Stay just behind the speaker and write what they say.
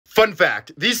Fun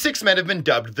fact, these 6 men have been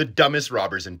dubbed the dumbest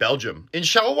robbers in Belgium. In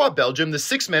Charleroi, Belgium, the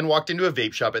 6 men walked into a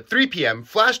vape shop at 3 p.m.,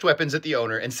 flashed weapons at the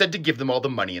owner, and said to give them all the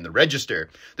money in the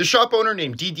register. The shop owner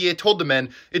named Didier told the men,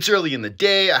 "It's early in the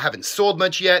day, I haven't sold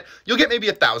much yet, you'll get maybe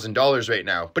 $1,000 right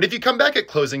now, but if you come back at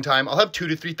closing time, I'll have $2,000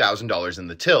 to $3,000 in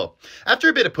the till." After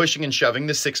a bit of pushing and shoving,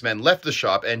 the 6 men left the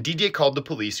shop, and Didier called the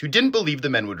police, who didn't believe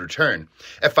the men would return.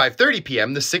 At 5:30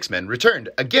 p.m., the 6 men returned,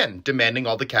 again demanding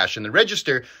all the cash in the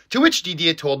register, to which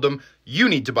Didier told them, "You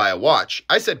need to buy a watch.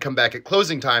 I said come back at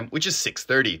closing time, which is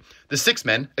 6:30. The 6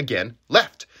 men, again,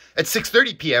 left. At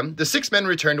 6:30 p.m., the 6 men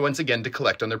returned once again to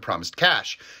collect on their promised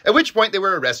cash, at which point they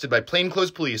were arrested by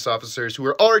plainclothes police officers who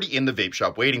were already in the vape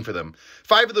shop waiting for them.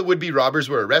 5 of the would-be robbers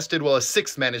were arrested, while a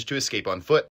 6th managed to escape on foot.